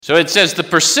So it says the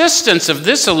persistence of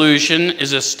this illusion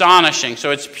is astonishing. So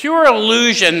it's pure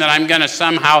illusion that I'm going to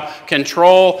somehow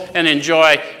control and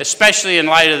enjoy, especially in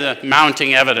light of the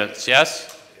mounting evidence.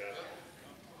 Yes?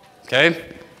 Okay?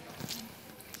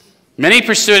 Many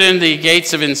pursued into the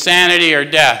gates of insanity or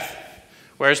death.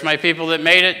 Where's my people that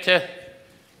made it to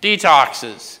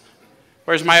detoxes?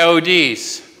 Where's my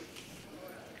ODs?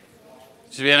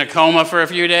 Should be in a coma for a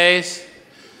few days?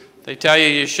 They tell you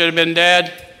you should have been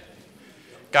dead?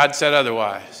 God said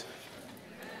otherwise.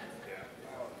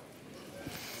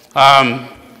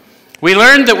 We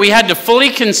learned that we had to fully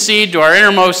concede to our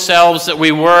innermost selves that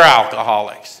we were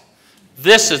alcoholics.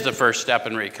 This is the first step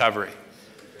in recovery.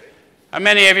 How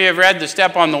many of you have read The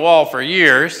Step on the Wall for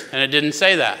years and it didn't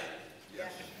say that?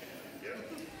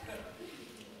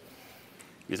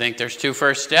 You think there's 2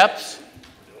 first steps?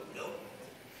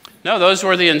 No, those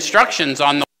were the instructions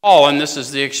on the wall, and this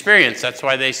is the experience. That's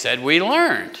why they said we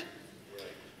learned.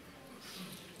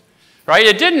 Right?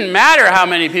 It didn't matter how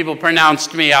many people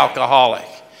pronounced me alcoholic.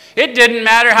 It didn't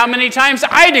matter how many times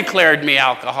I declared me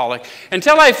alcoholic.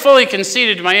 Until I fully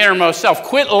conceded to my innermost self,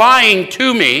 quit lying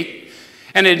to me,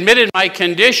 and admitted my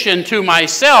condition to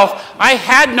myself, I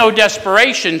had no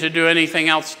desperation to do anything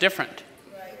else different.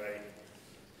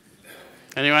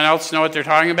 Anyone else know what they're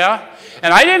talking about?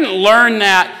 And I didn't learn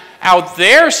that out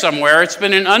there somewhere. It's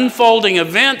been an unfolding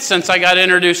event since I got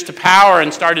introduced to power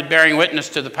and started bearing witness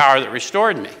to the power that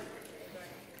restored me.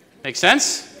 Make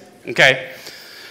sense? Okay.